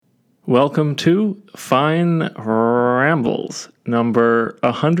Welcome to Fine Rambles, number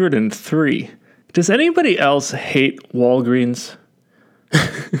 103. Does anybody else hate Walgreens?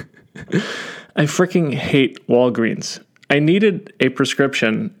 I freaking hate Walgreens. I needed a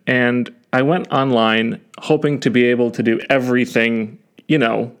prescription, and I went online hoping to be able to do everything,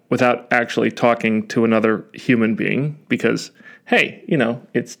 without actually talking to another human being, because, hey,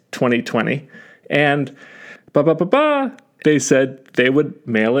 it's 2020, and they said they would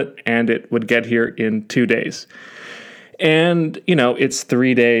mail it, and it would get here in 2 days. And, it's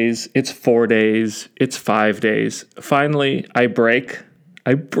 3 days, it's 4 days, it's 5 days. Finally, I break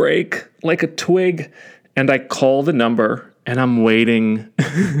like a twig, and I call the number, and I'm waiting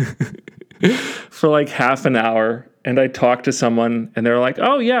for like half an hour, and I talk to someone, and they're like,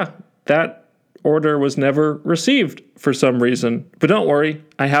 oh yeah, that order was never received for some reason. But don't worry,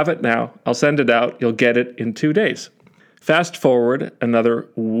 I have it now. I'll send it out. You'll get it in 2 days. Fast forward another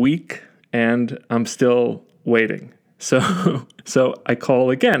week, and I'm still waiting. So I call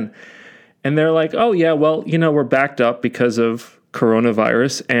again, and they're like, oh yeah, well, we're backed up because of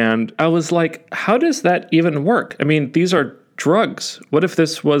coronavirus. And I was like, how does that even work? I mean, these are drugs. What if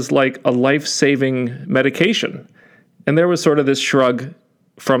this was like a life-saving medication? And there was sort of this shrug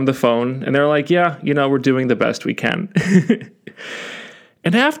from the phone, and they're like, yeah, we're doing the best we can.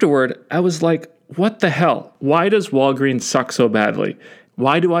 And afterward, I was like, what the hell? Why does Walgreens suck so badly?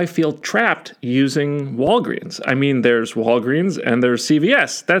 Why do I feel trapped using Walgreens? I mean, there's Walgreens and there's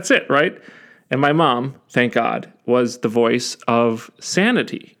CVS. That's it, right? And my mom, thank God, was the voice of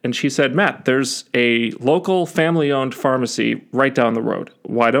sanity. And she said, Matt, there's a local family-owned pharmacy right down the road.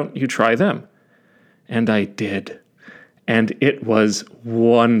 Why don't you try them? And I did. And it was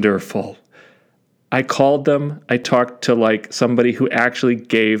wonderful. I called them. I talked to like somebody who actually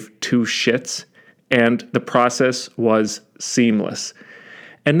gave two shits. And the process was seamless.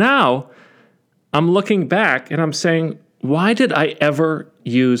 And now I'm looking back and I'm saying, why did I ever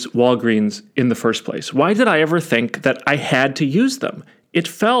use Walgreens in the first place? Why did I ever think that I had to use them? It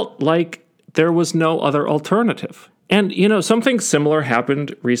felt like there was no other alternative. And, something similar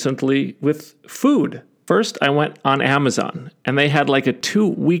happened recently with food. First, I went on Amazon, and they had like a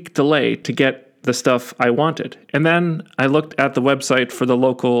 2-week delay to get the stuff I wanted. And then I looked at the website for the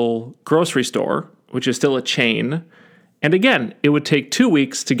local grocery store, which is still a chain. And again, it would take 2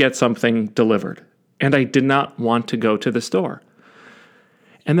 weeks to get something delivered. And I did not want to go to the store.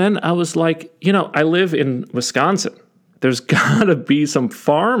 And then I was like, I live in Wisconsin. There's got to be some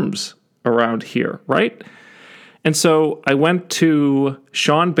farms around here, right? And so I went to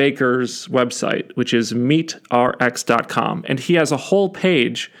Sean Baker's website, which is meatrx.com. And he has a whole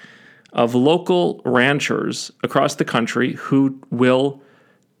page of local ranchers across the country who will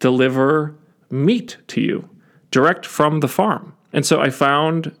deliver meat to you direct from the farm. And so I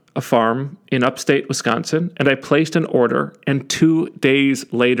found a farm in upstate Wisconsin, and I placed an order, and 2 days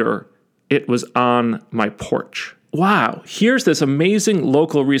later, it was on my porch. Wow, here's this amazing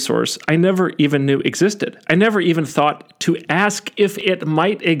local resource I never even knew existed. I never even thought to ask if it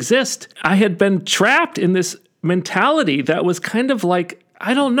might exist. I had been trapped in this mentality that was kind of like,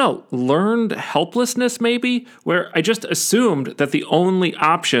 I don't know, learned helplessness maybe, where I just assumed that the only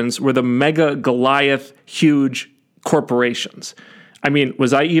options were the mega Goliath huge corporations. I mean,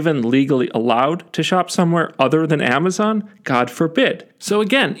 was I even legally allowed to shop somewhere other than Amazon? God forbid. So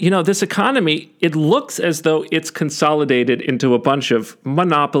again, this economy, it looks as though it's consolidated into a bunch of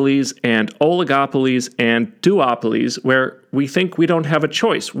monopolies and oligopolies and duopolies where we think we don't have a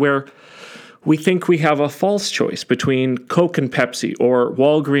choice, where we think we have a false choice between Coke and Pepsi or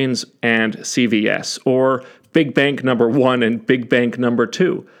Walgreens and CVS or Big Bank number 1 and Big Bank number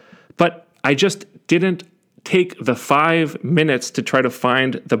 2. But I just didn't take the 5 minutes to try to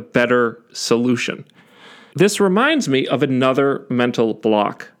find the better solution. This reminds me of another mental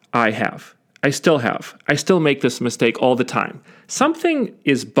block I have. I still make this mistake all the time. Something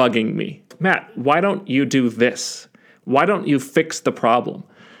is bugging me. Matt, why don't you do this? Why don't you fix the problem?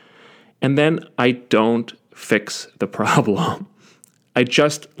 And then I don't fix the problem. I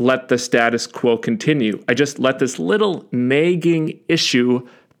just let the status quo continue. I just let this little nagging issue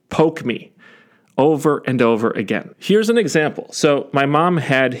poke me over and over again. Here's an example. So my mom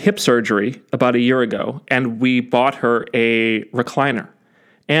had hip surgery about a year ago, and we bought her a recliner.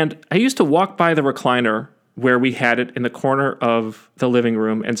 And I used to walk by the recliner where we had it in the corner of the living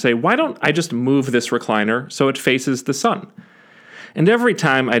room and say, why don't I just move this recliner so it faces the sun? And every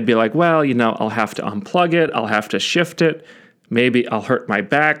time I'd be like, well, I'll have to unplug it. I'll have to shift it. Maybe I'll hurt my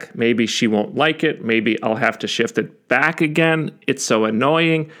back. Maybe she won't like it. Maybe I'll have to shift it back again. It's so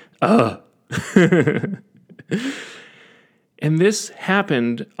annoying. Ugh. And this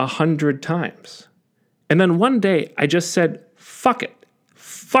happened 100 times. And then one day I just said, fuck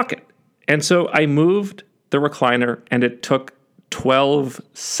it. And so I moved the recliner and it took 12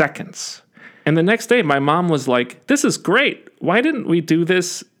 seconds. And the next day my mom was like, this is great. Why didn't we do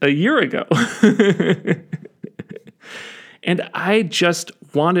this a year ago? And I just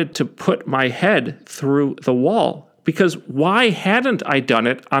wanted to put my head through the wall, because why hadn't I done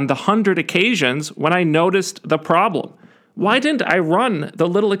it on the 100 occasions when I noticed the problem? Why didn't I run the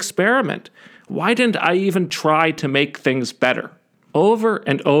little experiment? Why didn't I even try to make things better? Over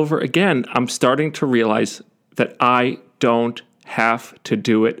and over again, I'm starting to realize that I don't have to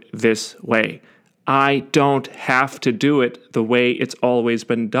do it this way. I don't have to do it the way it's always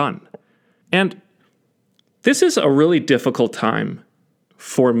been done. And this is a really difficult time,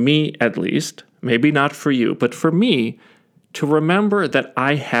 for me at least, maybe not for you, but for me, to remember that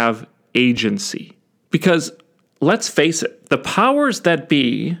I have agency. Because let's face it, the powers that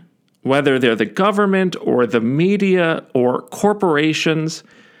be, whether they're the government or the media or corporations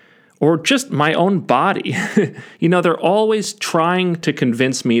or just my own body, they're always trying to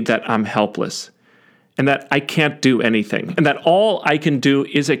convince me that I'm helpless and that I can't do anything and that all I can do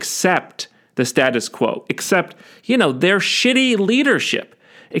is accept the status quo, accept, their shitty leadership,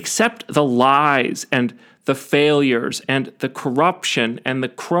 accept the lies and the failures and the corruption and the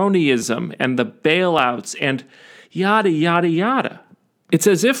cronyism and the bailouts and yada, yada, yada. It's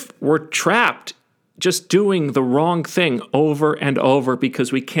as if we're trapped just doing the wrong thing over and over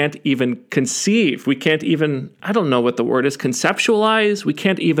because we can't even conceive. We can't even, I don't know what the word is, conceptualize. We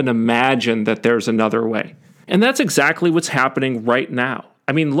can't even imagine that there's another way. And that's exactly what's happening right now.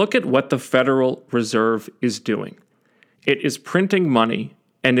 I mean, look at what the Federal Reserve is doing. It is printing money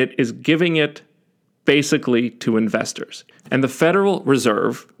and it is giving it basically to investors. And the Federal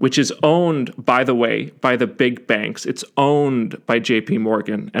Reserve, which is owned, by the way, by the big banks, it's owned by JP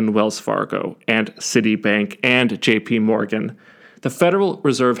Morgan and Wells Fargo and Citibank and JP Morgan. The Federal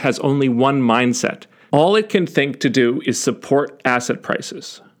Reserve has only one mindset. All it can think to do is support asset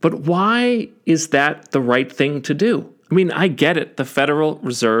prices. But why is that the right thing to do? I mean, I get it. The Federal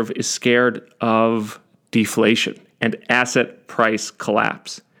Reserve is scared of deflation and asset price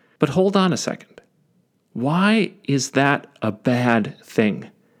collapse. But hold on a second. Why is that a bad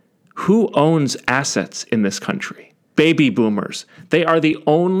thing? Who owns assets in this country? Baby boomers. They are the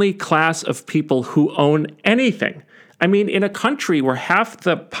only class of people who own anything. I mean, in a country where half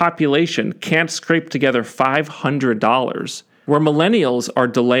the population can't scrape together $500, where millennials are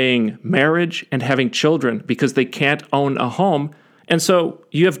delaying marriage and having children because they can't own a home, and so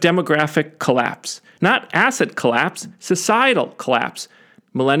you have demographic collapse. Not asset collapse, societal collapse.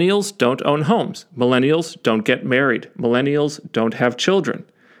 Millennials don't own homes. Millennials don't get married. Millennials don't have children.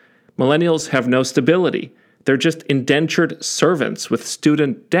 Millennials have no stability. They're just indentured servants with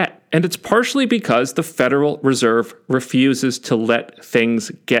student debt. And it's partially because the Federal Reserve refuses to let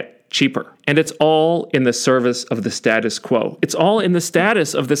things get cheaper. And it's all in the service of the status quo. It's all in the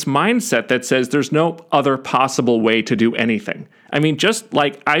status of this mindset that says there's no other possible way to do anything. I mean, just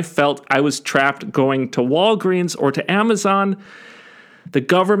like I felt I was trapped going to Walgreens or to Amazon, the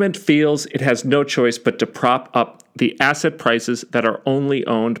government feels it has no choice but to prop up the asset prices that are only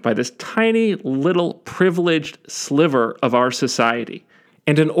owned by this tiny little privileged sliver of our society.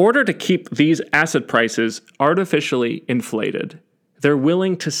 And in order to keep these asset prices artificially inflated, they're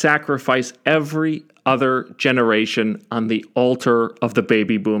willing to sacrifice every other generation on the altar of the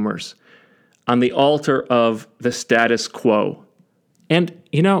baby boomers, on the altar of the status quo. And,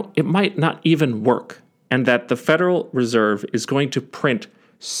 it might not even work. And that the Federal Reserve is going to print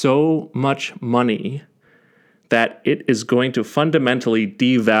so much money that it is going to fundamentally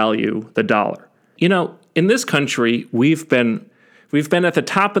devalue the dollar. In this country, we've been at the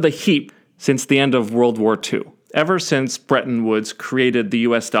top of the heap since the end of World War II, ever since Bretton Woods created the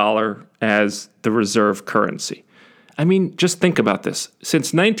US dollar as the reserve currency. I mean, just think about this.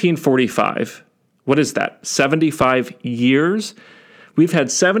 Since 1945, what is that, 75 years? We've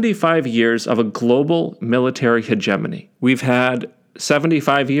had 75 years of a global military hegemony. We've had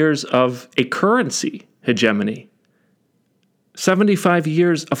 75 years of a currency hegemony. 75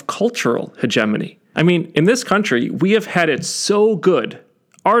 years of cultural hegemony. I mean, in this country, we have had it so good,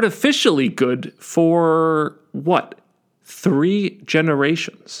 artificially good, for what? 3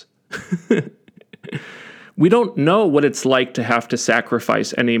 generations. We don't know what it's like to have to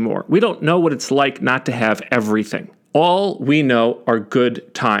sacrifice anymore. We don't know what it's like not to have everything. All we know are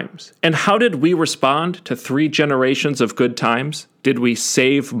good times. And how did we respond to 3 generations of good times? Did we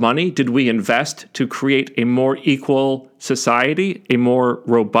save money? Did we invest to create a more equal society, a more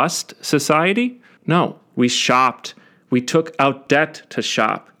robust society? No. We shopped, We took out debt to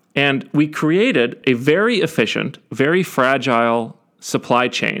shop. And we created a very efficient, very fragile supply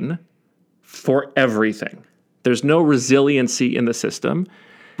chain for everything. There's no resiliency in the system.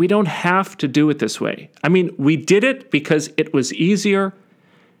 We don't have to do it this way. I mean, we did it because it was easier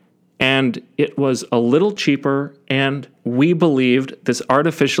and it was a little cheaper, and we believed this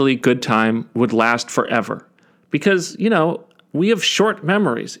artificially good time would last forever. Because, we have short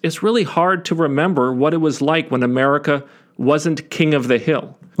memories. It's really hard to remember what it was like when America wasn't king of the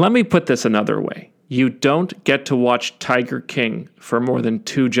hill. Let me put this another way. You don't get to watch Tiger King for more than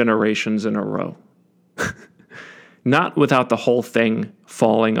 2 generations in a row. Not without the whole thing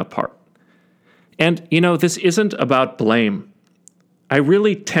falling apart. And, this isn't about blame. I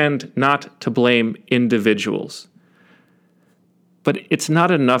really tend not to blame individuals. But it's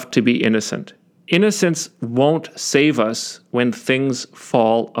not enough to be innocent. Innocence won't save us when things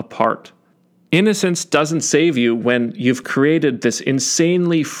fall apart. Innocence doesn't save you when you've created this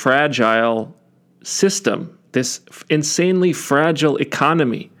insanely fragile system, this insanely fragile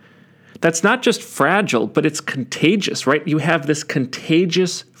economy. That's not just fragile, but it's contagious, right? You have this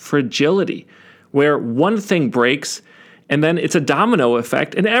contagious fragility where one thing breaks and then it's a domino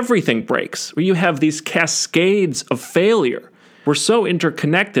effect and everything breaks, where you have these cascades of failure. We're so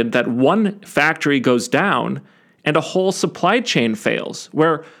interconnected that one factory goes down and a whole supply chain fails,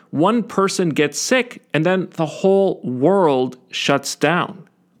 where one person gets sick and then the whole world shuts down.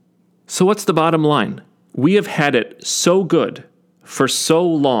 So what's the bottom line? We have had it so good for so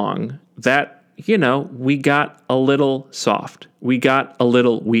long that, we got a little soft. We got a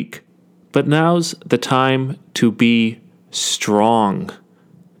little weak. But now's the time to be strong.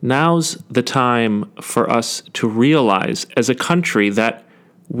 Now's the time for us to realize as a country that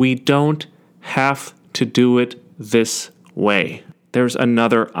we don't have to do it this way. There's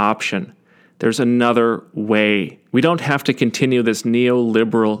another option. There's another way. We don't have to continue this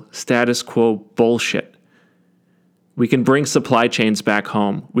neoliberal status quo bullshit. We can bring supply chains back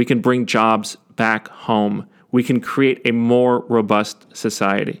home. We can bring jobs back home. We can create a more robust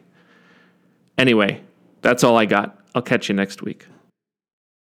society. Anyway, that's all I got. I'll catch you next week.